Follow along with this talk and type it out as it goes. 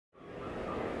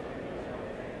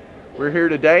We're here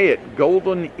today at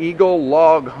Golden Eagle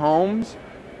Log Homes.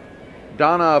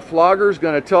 Donna Flogger is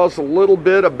going to tell us a little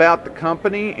bit about the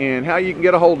company and how you can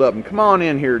get a hold of them. Come on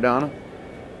in here, Donna.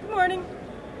 Good morning.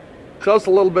 Tell us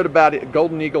a little bit about it,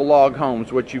 Golden Eagle Log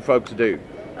Homes, what you folks do.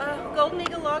 Golden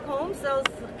Eagle Log Homes sells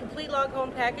complete log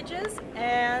home packages,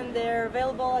 and they're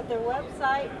available at their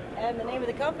website, and the name of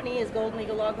the company is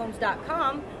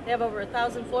goldeneagleloghomes.com. They have over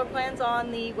 1,000 floor plans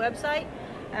on the website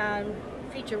and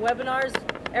feature webinars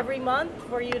every month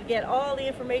for you to get all the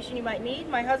information you might need.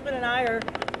 My husband and I are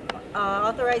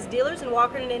authorized dealers in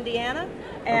Walkerton, Indiana,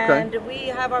 and we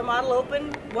have our model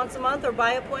open once a month or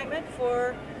by appointment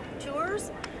for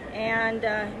tours. And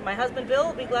my husband Bill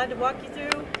will be glad to walk you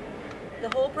through the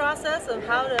whole process of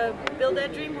how to build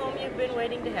that dream home you've been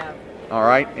waiting to have. All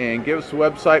right, and give us the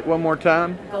website one more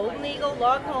time.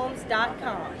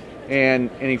 goldeneagleloghomes.com. And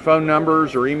any phone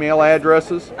numbers or email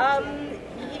addresses? You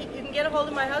can get a hold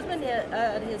of my husband.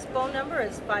 His phone number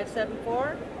is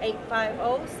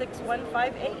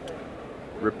 574-850-6158.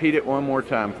 Repeat it one more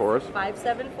time for us.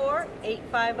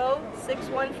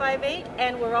 574-850-6158.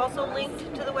 And we're also linked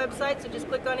to the website, so just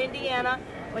click on Indiana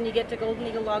when you get to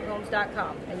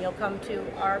goldeneagleloghomes.com, and you'll come to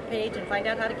our page and find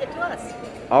out how to get to us.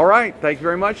 All right, thank you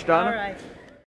very much, Donna. All right.